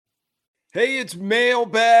Hey, it's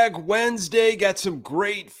Mailbag Wednesday. Got some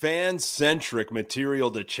great fan-centric material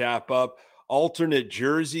to chop up. Alternate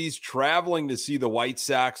jerseys, traveling to see the White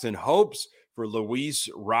Sox, and hopes for Luis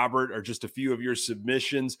Robert are just a few of your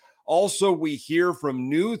submissions. Also, we hear from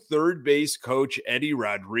new third base coach Eddie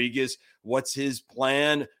Rodriguez. What's his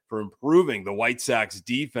plan for improving the White Sox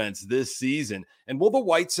defense this season? And will the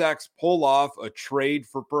White Sox pull off a trade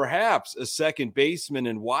for perhaps a second baseman?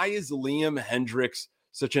 And why is Liam Hendriks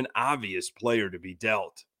such an obvious player to be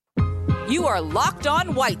dealt? You are Locked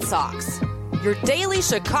On White Sox, your daily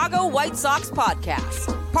Chicago White Sox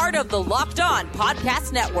podcast. Part of the Locked On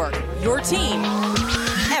Podcast Network, your team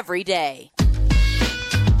every day.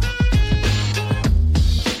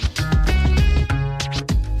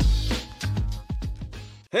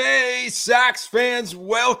 Hey, Sox fans,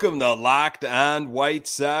 welcome to Locked On White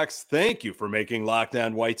Sox. Thank you for making Locked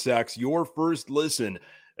On White Sox your first listen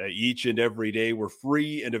each and every day. We're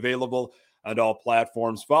free and available on all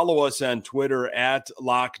platforms. Follow us on Twitter at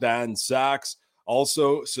Locked On Sox.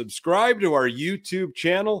 Also, subscribe to our YouTube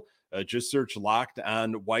channel. Just search Locked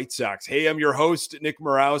On White Sox. Hey, I'm your host, Nick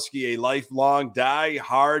Morawski, a lifelong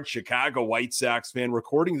die-hard Chicago White Sox fan,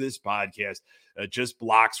 recording this podcast just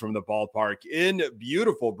blocks from the ballpark in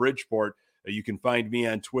beautiful Bridgeport. You can find me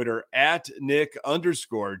on Twitter at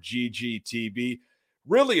Nick_GGTB.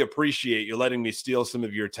 Really appreciate you letting me steal some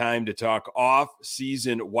of your time to talk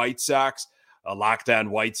off-season White Sox. Locked On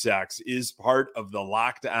White Sox is part of the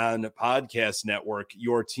Locked On Podcast Network,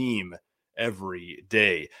 your team every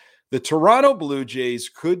day. The Toronto Blue Jays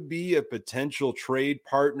could be a potential trade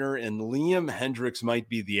partner, and Liam Hendriks might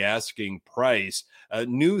be the asking price.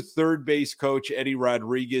 New third base coach Eddie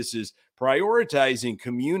Rodriguez is prioritizing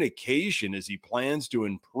communication as he plans to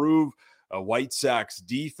improve White Sox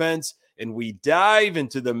defense. And we dive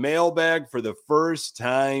into the mailbag for the first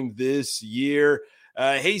time this year.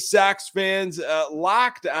 Hey, Sox fans,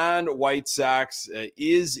 Locked On White Sox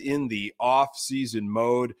is in the off-season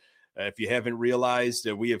mode. If you haven't realized,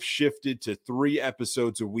 we have shifted to 3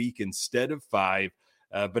 episodes a week instead of 5.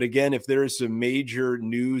 But again, if there is some major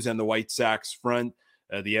news on the White Sox front,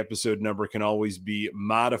 the episode number can always be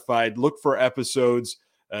modified. Look for episodes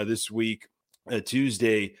this week.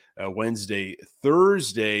 Tuesday, Wednesday,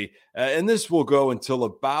 Thursday, and this will go until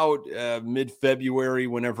about mid-February,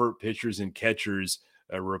 whenever pitchers and catchers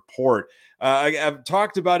report. I've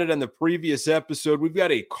talked about it on the previous episode. We've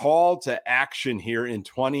got a call to action here in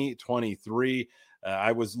 2023.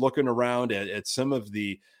 I was looking around at some of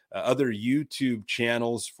the other YouTube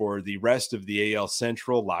channels for the rest of the AL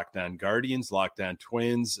Central, Locked On Guardians, Locked On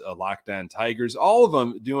Twins, Locked On Tigers, all of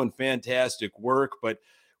them doing fantastic work, but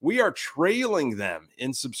we are trailing them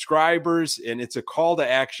in subscribers, and it's a call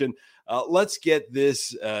to action. Let's get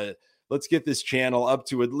this channel up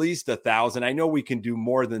to at least 1,000. I know we can do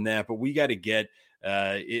more than that, but we got to get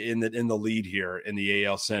in the lead here in the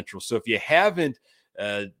AL Central. So if you haven't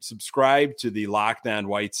subscribed to the Locked On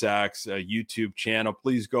White Sox YouTube channel,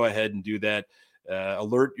 please go ahead and do that.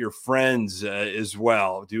 Alert your friends as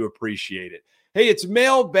well. Do appreciate it. Hey, it's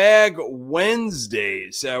Mailbag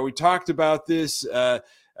Wednesdays. We talked about this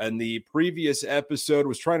in the previous episode,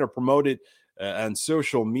 was trying to promote it on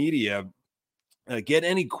social media. Get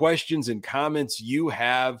any questions and comments you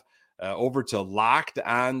have over to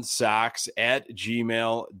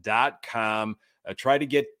lockedonsox@gmail.com. Try to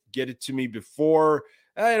get it to me before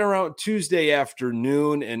around Tuesday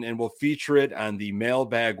afternoon, and we'll feature it on the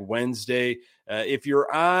Mailbag Wednesday. If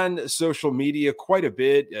you're on social media quite a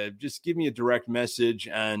bit, just give me a direct message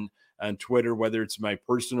on Twitter, whether it's my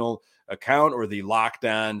personal account or the Locked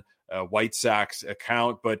On White Sox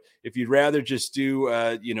account. But if you'd rather just do,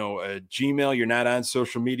 Gmail, you're not on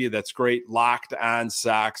social media, that's great.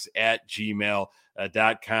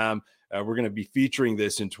 lockedonsox@gmail.com. We're going to be featuring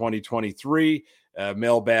this in 2023.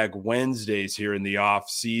 Mailbag Wednesdays here in the off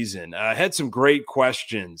season. Had some great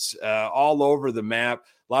questions all over the map.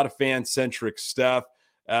 A lot of fan-centric stuff.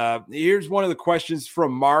 Here's one of the questions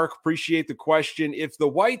from Mark. Appreciate the question. If the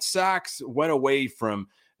White Sox went away from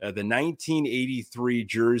the 1983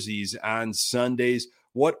 jerseys on Sundays,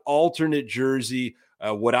 what alternate jersey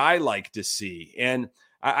would I like to see? And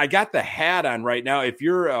I got the hat on right now. If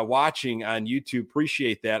you're watching on YouTube,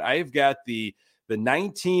 appreciate that. I've got the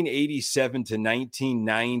 1987 to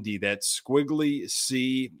 1990, that squiggly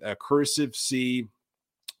C, cursive C,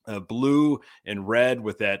 blue and red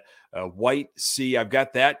with that white C. I've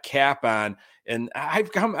got that cap on, and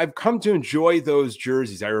I've come to enjoy those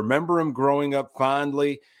jerseys. I remember them growing up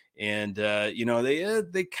fondly, And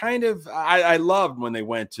they kind of I loved when they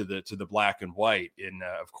went to the black and white in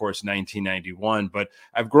of course 1991, but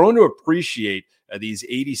I've grown to appreciate these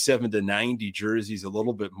 87 to 90 jerseys a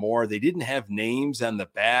little bit more. They didn't have names on the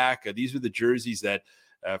back. These were the jerseys that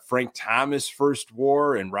Frank Thomas first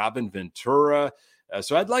wore and Robin Ventura.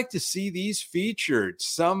 So I'd like to see these featured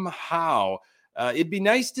somehow. It'd be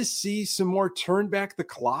nice to see some more turn back the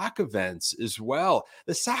clock events as well.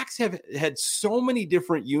 The Sox have had so many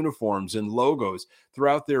different uniforms and logos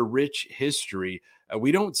throughout their rich history.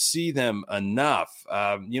 We don't see them enough.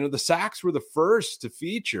 The Sox were the first to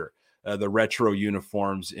feature the retro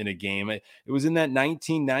uniforms in a game. It was in that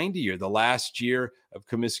 1990 year, the last year of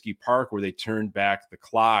Comiskey Park, where they turned back the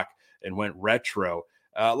clock and went retro.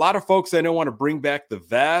 A lot of folks I know want to bring back the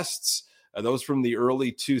vests. Those from the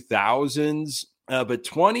early 2000s. But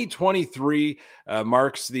 2023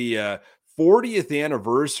 marks the 40th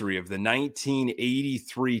anniversary of the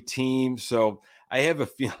 1983 team. So I have a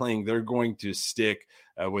feeling they're going to stick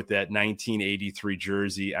with that 1983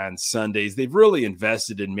 jersey on Sundays. They've really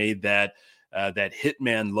invested and made that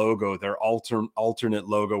Hitman logo their alternate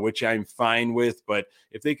logo, which I'm fine with. But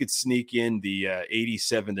if they could sneak in the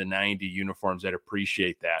 87 to 90 uniforms, I'd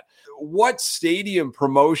appreciate that. What stadium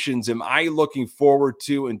promotions am I looking forward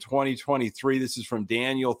to in 2023? This is from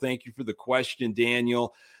Daniel. Thank you for the question,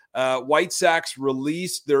 Daniel. White Sox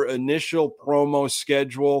released their initial promo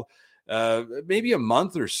schedule maybe a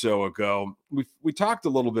month or so ago. We talked a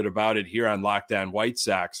little bit about it here on Locked On White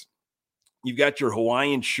Sox. You've got your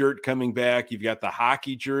Hawaiian shirt coming back. You've got the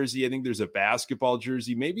hockey jersey. I think there's a basketball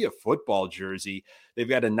jersey, maybe a football jersey. They've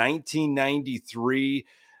got a 1993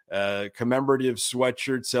 commemorative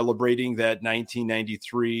sweatshirt celebrating that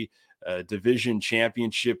 1993 division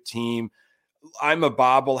championship team. I'm a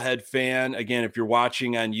bobblehead fan. Again, if you're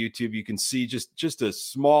watching on YouTube, you can see just a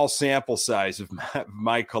small sample size of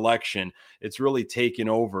my collection. It's really taken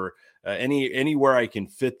over anywhere I can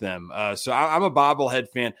fit them. So I'm a bobblehead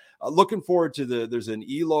fan. Looking forward to there's an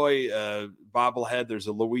Eloy bobblehead. There's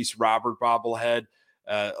a Luis Robert bobblehead.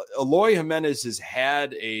 Eloy Jimenez has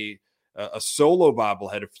had a solo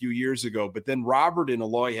bobblehead a few years ago, but then Robert and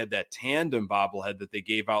Eloy had that tandem bobblehead that they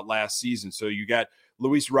gave out last season. So you got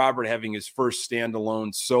Luis Robert having his first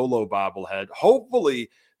standalone solo bobblehead. Hopefully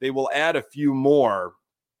they will add a few more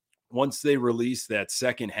once they release that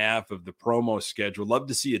second half of the promo schedule. Love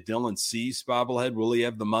to see a Dylan Cease bobblehead. Will he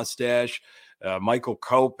have the mustache? Michael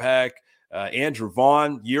Kopech, Andrew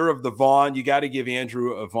Vaughn, year of the Vaughn. You got to give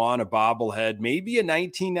Andrew Vaughn a bobblehead, maybe a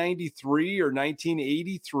 1993 or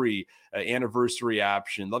 1983 anniversary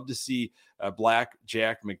option. Love to see Black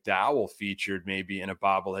Jack McDowell featured maybe in a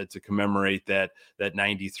bobblehead to commemorate that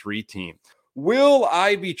 93 team. Will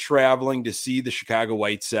I be traveling to see the Chicago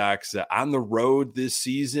White Sox on the road this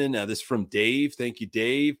season? This from Dave. Thank you,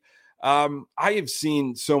 Dave. I have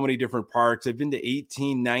seen so many different parks. I've been to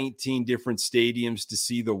 18, 19 different stadiums to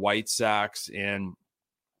see the White Sox, and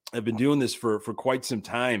I've been doing this for quite some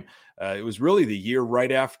time. It was really the year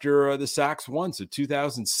right after the Sox won. So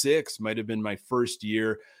 2006 might have been my first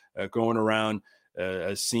year going around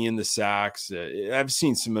seeing the Sox. I've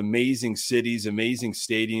seen some amazing cities, amazing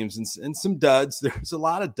stadiums, and some duds. There's a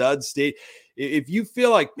lot of dud state. If you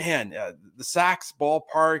feel like, man, the Sox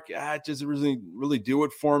ballpark, it doesn't really do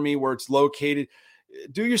it for me where it's located,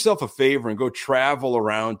 do yourself a favor and go travel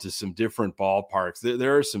around to some different ballparks.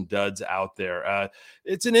 There are some duds out there.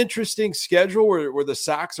 It's an interesting schedule where the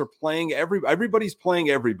Sox are playing everybody's playing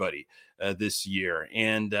everybody this year.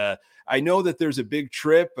 And I know that there's a big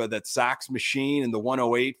trip that Sox Machine and the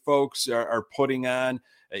 108 folks are putting on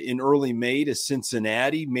in early May to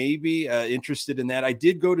Cincinnati, maybe interested in that. I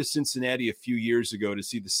did go to Cincinnati a few years ago to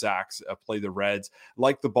see the Sox play the Reds.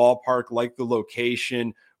 Like the ballpark, like the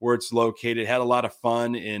location where it's located. Had a lot of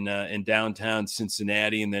fun in downtown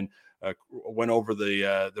Cincinnati, and then went over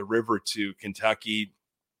the river to Kentucky.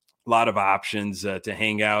 A lot of options to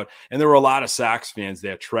hang out, and there were a lot of Sox fans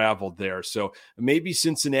that traveled there. So maybe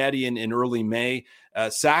Cincinnati in early May.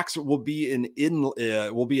 Sox will be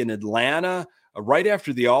in Atlanta right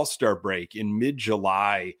after the All-Star break in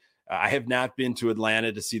mid-July. I have not been to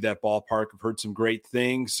Atlanta to see that ballpark. I've heard some great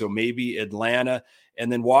things. So maybe Atlanta, and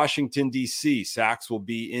then Washington, D.C. Sox will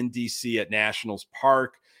be in D.C. at Nationals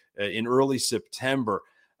Park in early September.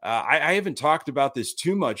 I haven't talked about this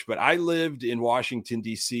too much, but I lived in Washington,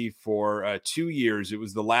 D.C. for 2 years. It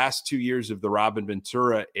was the last 2 years of the Robin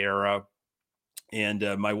Ventura era. And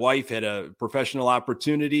my wife had a professional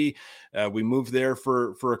opportunity. We moved there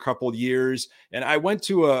for a couple of years, and I went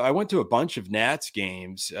to a bunch of Nats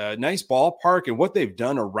games. Nice ballpark, and what they've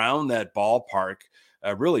done around that ballpark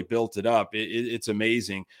really built it up. It's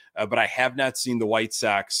amazing. But I have not seen the White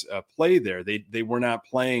Sox play there. They were not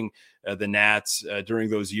playing the Nats during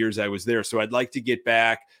those years I was there. So I'd like to get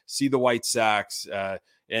back, see the White Sox,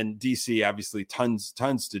 and DC, obviously,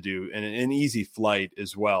 tons to do, and an easy flight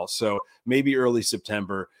as well. So maybe early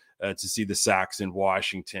September to see the Sox in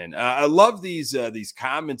Washington. I love these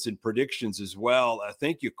comments and predictions as well.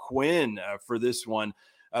 Thank you, Quinn, for this one.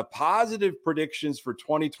 Positive predictions for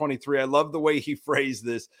 2023. I love the way he phrased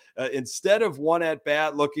this. Instead of one at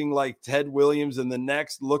bat looking like Ted Williams and the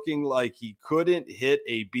next looking like he couldn't hit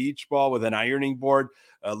a beach ball with an ironing board,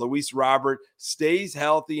 Luis Robert stays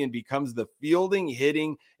healthy and becomes the fielding,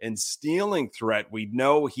 hitting, and stealing threat we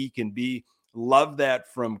know he can be. Love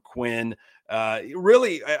that from Quinn.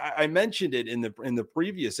 Really, I mentioned it in the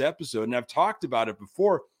previous episode, and I've talked about it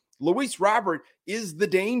before. Luis Robert is the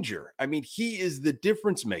danger. I mean, he is the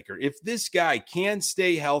difference maker. If this guy can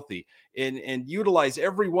stay healthy and utilize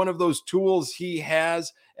every one of those tools he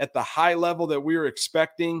has at the high level that we're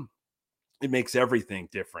expecting, it makes everything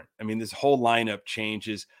different. I mean, this whole lineup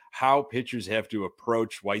changes. How pitchers have to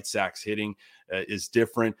approach White Sox hitting is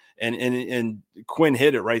different. And Quinn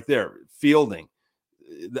hit it right there. Fielding,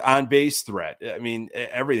 the on-base threat. I mean,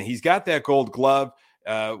 everything. He's got that Gold Glove.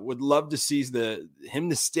 Would love to see him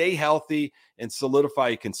to stay healthy and solidify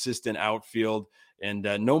a consistent outfield, and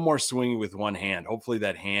no more swinging with one hand. Hopefully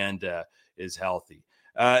that hand is healthy.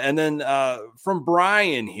 And then from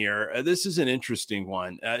Brian here, this is an interesting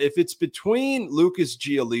one. If it's between Lucas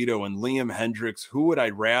Giolito and Liam Hendriks, who would I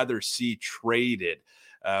rather see traded?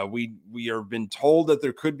 We have been told that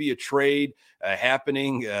there could be a trade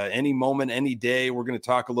happening any moment, any day. We're going to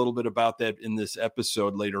talk a little bit about that in this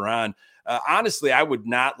episode later on. Honestly, I would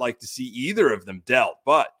not like to see either of them dealt,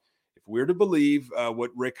 but if we're to believe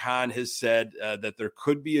what Rick Hahn has said, that there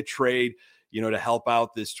could be a trade, to help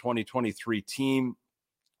out this 2023 team.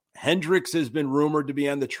 Hendriks has been rumored to be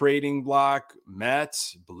on the trading block.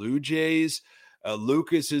 Mets, Blue Jays.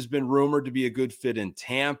 Lucas has been rumored to be a good fit in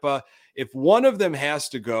Tampa. If one of them has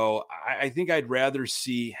to go, I think I'd rather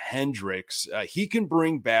see Hendriks. He can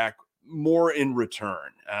bring back more in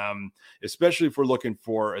return, especially if we're looking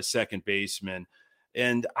for a second baseman.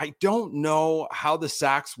 And I don't know how the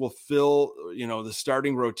Sox will fill, the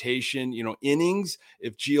starting rotation, innings.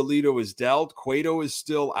 If Giolito is dealt, Cueto is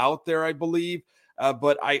still out there, I believe.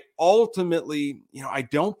 But I ultimately, I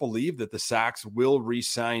don't believe that the Sox will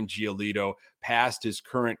re-sign Giolito past his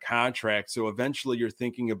current contract. So eventually you're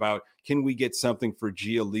thinking about, can we get something for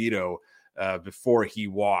Giolito before he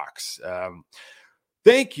walks?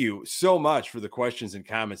 Thank you so much for the questions and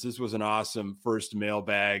comments. This was an awesome first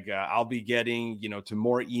mailbag. I'll be getting, to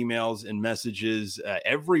more emails and messages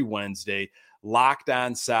every Wednesday.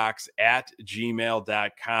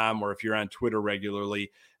 LockedOnSox@gmail.com, or if you're on Twitter regularly,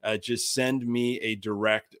 just send me a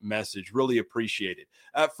direct message. Really appreciate it.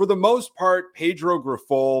 For the most part, Pedro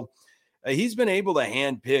Grifol, he's been able to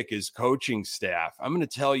handpick his coaching staff. I'm going to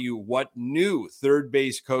tell you what new third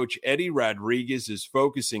base coach Eddie Rodriguez is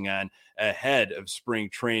focusing on ahead of spring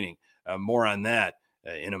training. More on that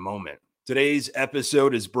in a moment. Today's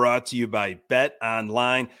episode is brought to you by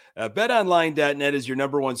BetOnline. BetOnline.net is your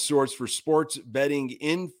number one source for sports betting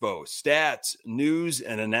info, stats, news,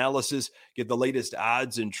 and analysis. Get the latest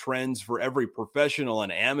odds and trends for every professional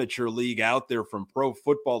and amateur league out there, from pro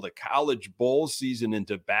football to college bowl season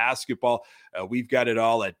into basketball. We've got it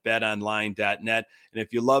all at BetOnline.net. And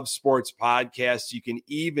if you love sports podcasts, you can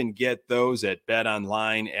even get those at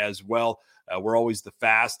BetOnline as well. We're always the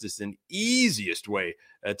fastest and easiest way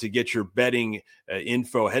to get your betting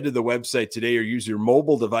info. Head to the website today or use your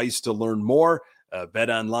mobile device to learn more.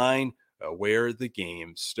 BetOnline, where the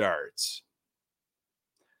game starts.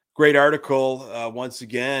 Great article, once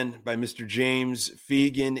again, by Mr. James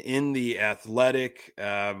Fegan in The Athletic.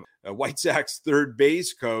 White Sox third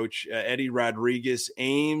base coach Eddie Rodriguez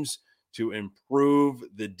aims to improve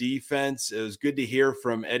the defense. It was good to hear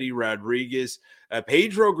from Eddie Rodriguez.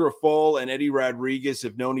 Pedro Grifol and Eddie Rodriguez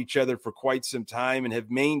have known each other for quite some time and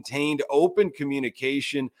have maintained open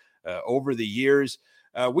communication over the years.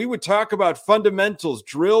 We would talk about fundamentals,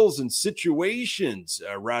 drills, and situations,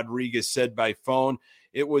 Rodriguez said by phone.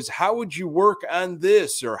 It was, how would you work on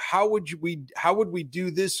this? Or how would we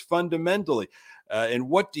do this fundamentally? And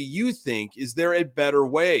what do you think? Is there a better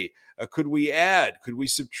way? Could we add? Could we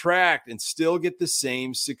subtract and still get the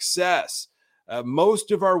same success?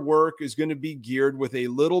 Most of our work is going to be geared with a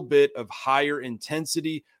little bit of higher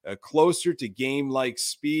intensity, closer to game-like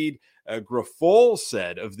speed. Grifol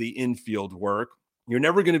said of the infield work, you're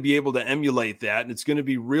never going to be able to emulate that, and it's going to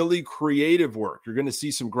be really creative work. You're going to see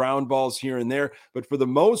some ground balls here and there, but for the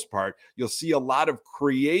most part, you'll see a lot of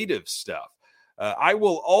creative stuff. I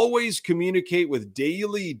will always communicate with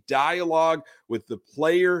daily dialogue with the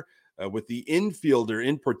player, with the infielder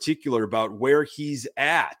in particular, about where he's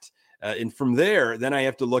at. And from there, then I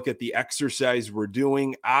have to look at the exercise we're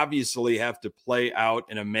doing, obviously have to play out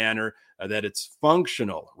in a manner that it's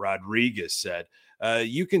functional, Rodriguez said.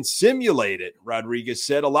 You can simulate it, Rodriguez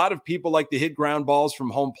said. A lot of people like to hit ground balls from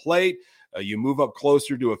home plate. You move up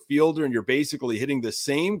closer to a fielder and you're basically hitting the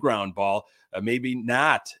same ground ball, maybe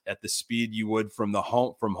not at the speed you would from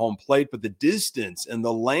home plate, but the distance and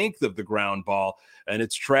the length of the ground ball and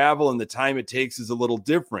its travel and the time it takes is a little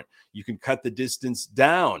different. You can cut the distance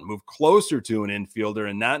down, move closer to an infielder,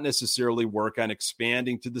 and not necessarily work on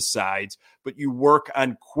expanding to the sides, but you work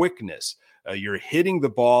on quickness. You're hitting the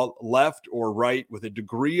ball left or right with a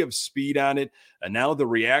degree of speed on it. And now the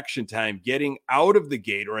reaction time getting out of the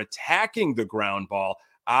gate or attacking the ground ball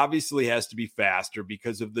obviously has to be faster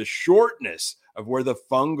because of the shortness of where the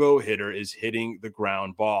fungo hitter is hitting the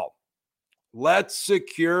ground ball. Let's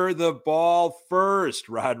secure the ball first,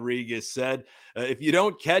 Rodriguez said. If you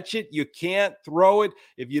don't catch it, you can't throw it.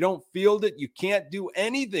 If you don't field it, you can't do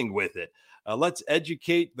anything with it. Let's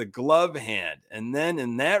educate the glove hand. And then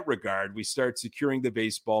in that regard, we start securing the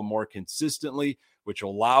baseball more consistently, which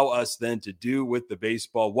will allow us then to do with the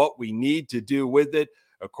baseball what we need to do with it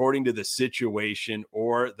according to the situation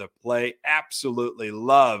or the play. Absolutely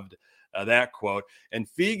loved that quote. And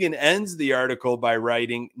Fegan ends the article by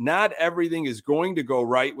writing, not everything is going to go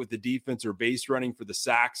right with the defense or base running for the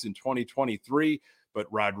Sox in 2023,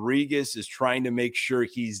 but Rodriguez is trying to make sure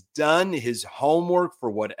he's done his homework for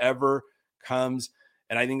whatever comes.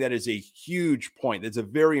 And I think that is a huge point. That's a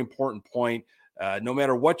very important point. No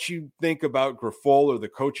matter what you think about Grifol or the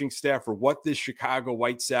coaching staff or what this Chicago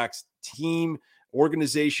White Sox team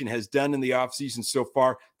organization has done in the offseason so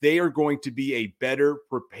far, they are going to be a better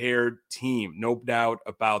prepared team. No doubt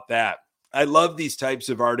about that. I love these types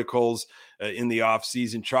of articles in the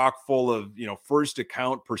offseason, chock full of, first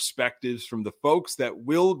account perspectives from the folks that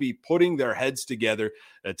will be putting their heads together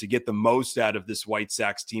to get the most out of this White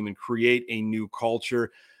Sox team and create a new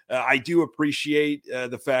culture. I do appreciate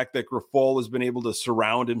the fact that Grifol has been able to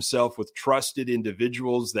surround himself with trusted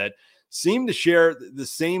individuals that seem to share the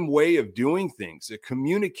same way of doing things.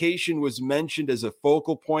 Communication was mentioned as a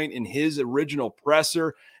focal point in his original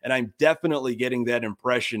presser, and I'm definitely getting that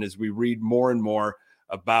impression as we read more and more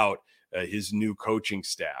about his new coaching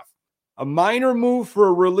staff. A minor move for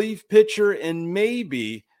a relief pitcher, and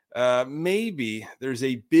maybe there's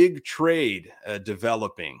a big trade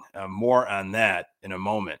developing. More on that in a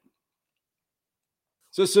moment.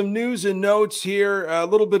 So some news and notes here. A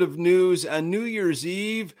little bit of news. On New Year's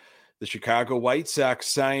Eve, the Chicago White Sox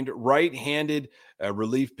signed right-handed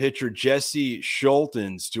relief pitcher Jesse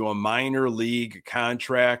Schultens to a minor league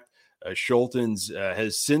contract. Schultens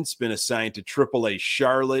has since been assigned to AAA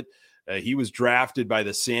Charlotte. He was drafted by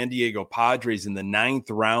the San Diego Padres in the 9th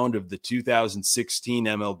round of the 2016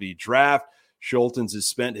 MLB draft. Schultens has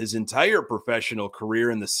spent his entire professional career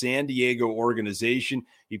in the San Diego organization.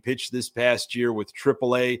 He pitched this past year with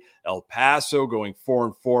AAA El Paso, going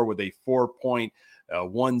 4-4 with a 4.10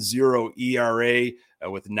 ERA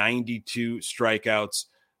with 92 strikeouts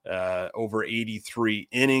over 83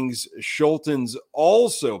 innings. Schultens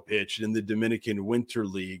also pitched in the Dominican Winter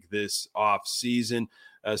League this offseason.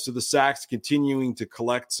 So the Sox continuing to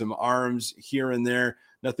collect some arms here and there.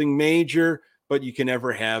 Nothing major, but you can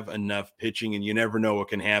never have enough pitching, and you never know what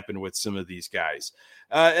can happen with some of these guys.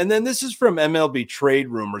 And then this is from MLB Trade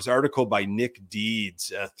Rumors, article by Nick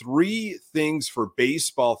Deeds. 3 things for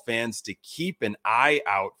baseball fans to keep an eye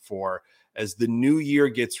out for as the new year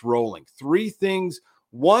gets rolling. 3 things.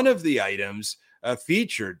 One of the items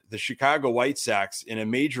featured the Chicago White Sox in a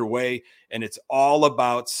major way, and it's all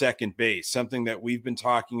about second base, something that we've been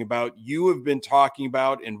talking about. You have been talking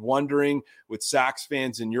about and wondering with Sox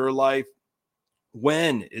fans in your life,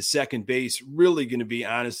 when is second base really going to be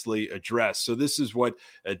honestly addressed? So this is what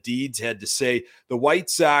Deeds had to say. The White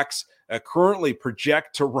Sox currently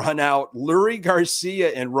project to run out Lurie Garcia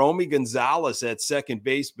and Romy Gonzalez at second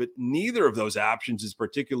base, but neither of those options is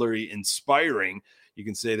particularly inspiring. You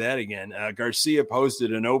can say that again. Garcia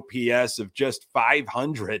posted an OPS of just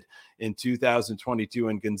 500 in 2022,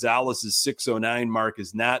 and Gonzalez's 609 mark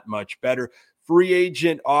is not much better. Free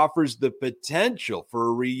agent offers the potential for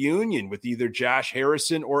a reunion with either Josh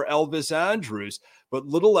Harrison or Elvis Andrus, but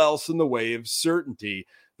little else in the way of certainty,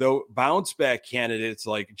 though bounce-back candidates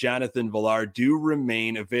like Jonathan Villar do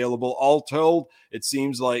remain available. All told, it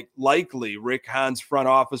seems like likely Rick Hahn's front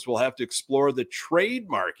office will have to explore the trade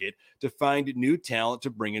market to find new talent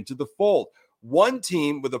to bring into the fold. One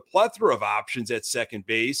team with a plethora of options at second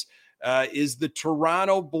base is the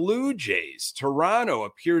Toronto Blue Jays. Toronto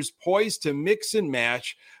appears poised to mix and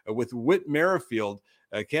match with Whit Merrifield,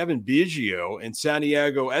 Kevin Biggio, and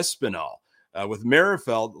Santiago Espinal, with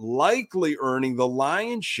Merrifield likely earning the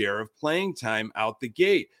lion's share of playing time out the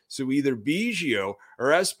gate. So either Biggio or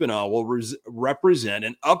Espinal will represent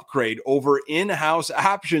an upgrade over in-house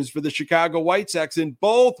options for the Chicago White Sox, and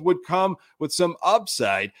both would come with some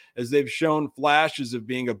upside as they've shown flashes of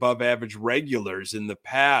being above average regulars in the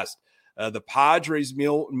past. The Padres,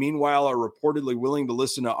 meanwhile, are reportedly willing to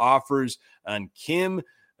listen to offers on Kim,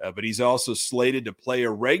 but he's also slated to play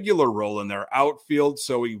a regular role in their outfield,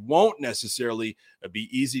 so he won't necessarily be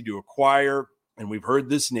easy to acquire. And we've heard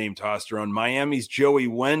this name tossed around. Miami's Joey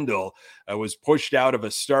Wendell was pushed out of a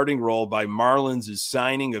starting role by Marlins'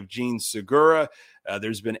 signing of Gene Segura.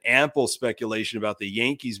 There's been ample speculation about the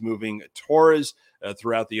Yankees moving Torres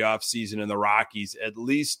throughout the offseason, and the Rockies at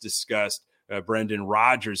least discussed Brendan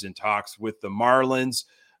Rodgers in talks with the Marlins.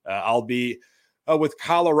 I'll be with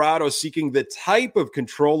Colorado seeking the type of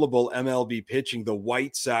controllable MLB pitching the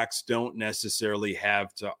White Sox don't necessarily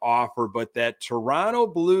have to offer. But that Toronto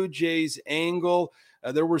Blue Jays angle,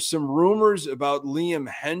 there were some rumors about Liam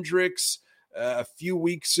Hendriks a few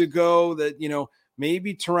weeks ago that,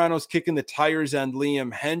 maybe Toronto's kicking the tires on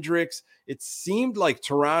Liam Hendriks. It seemed like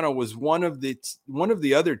Toronto was one of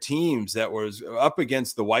the other teams that was up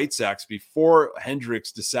against the White Sox before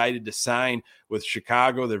Hendriks decided to sign with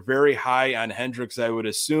Chicago. They're very high on Hendriks, I would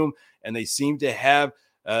assume, and they seem to have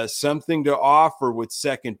something to offer with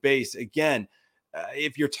second base. Again,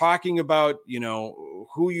 if you're talking about,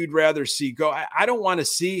 who you'd rather see go, I don't want to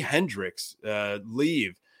see Hendriks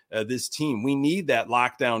leave this team. We need that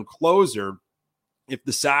lockdown closer. If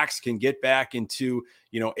the Sox can get back into,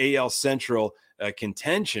 AL Central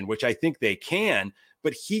contention, which I think they can,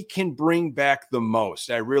 but he can bring back the most.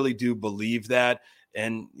 I really do believe that.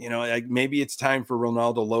 And, maybe it's time for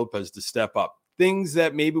Ronaldo Lopez to step up. Things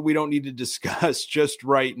that maybe we don't need to discuss just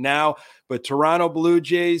right now, but Toronto Blue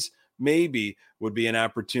Jays maybe would be an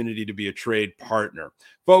opportunity to be a trade partner.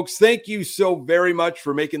 Folks, thank you so very much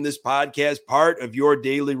for making this podcast part of your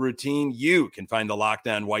daily routine. You can find the Locked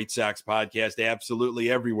On White Sox podcast absolutely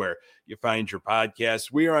everywhere you find your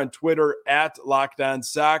podcasts. We are on Twitter at Locked On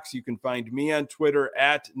Sox. You can find me on Twitter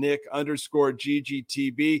at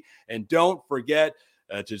Nick_GGTB. And don't forget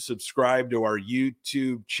to subscribe to our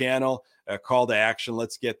YouTube channel. Call to action.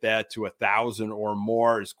 Let's get that to 1,000 or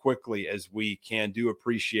more as quickly as we can. Do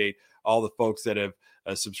appreciate all the folks that have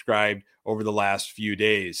subscribed over the last few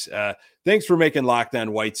days. Thanks for making Locked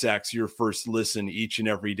On White Sox your first listen each and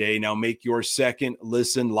every day. Now make your second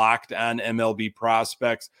listen Locked On MLB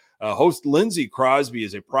Prospects. Host Lindsey Crosby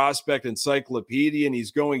is a prospect encyclopedia, and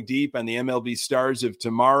he's going deep on the MLB stars of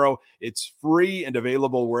tomorrow. It's free and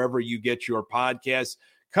available wherever you get your podcasts.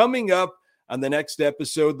 Coming up on the next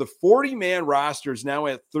episode, the 40-man roster is now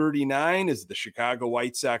at 39 as the Chicago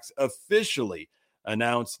White Sox officially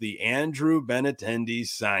announced the Andrew Benintendi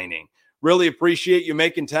signing. Really appreciate you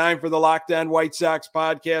making time for the Locked On White Sox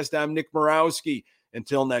podcast. I'm Nick Morawski.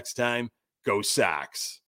 Until next time, go Sox.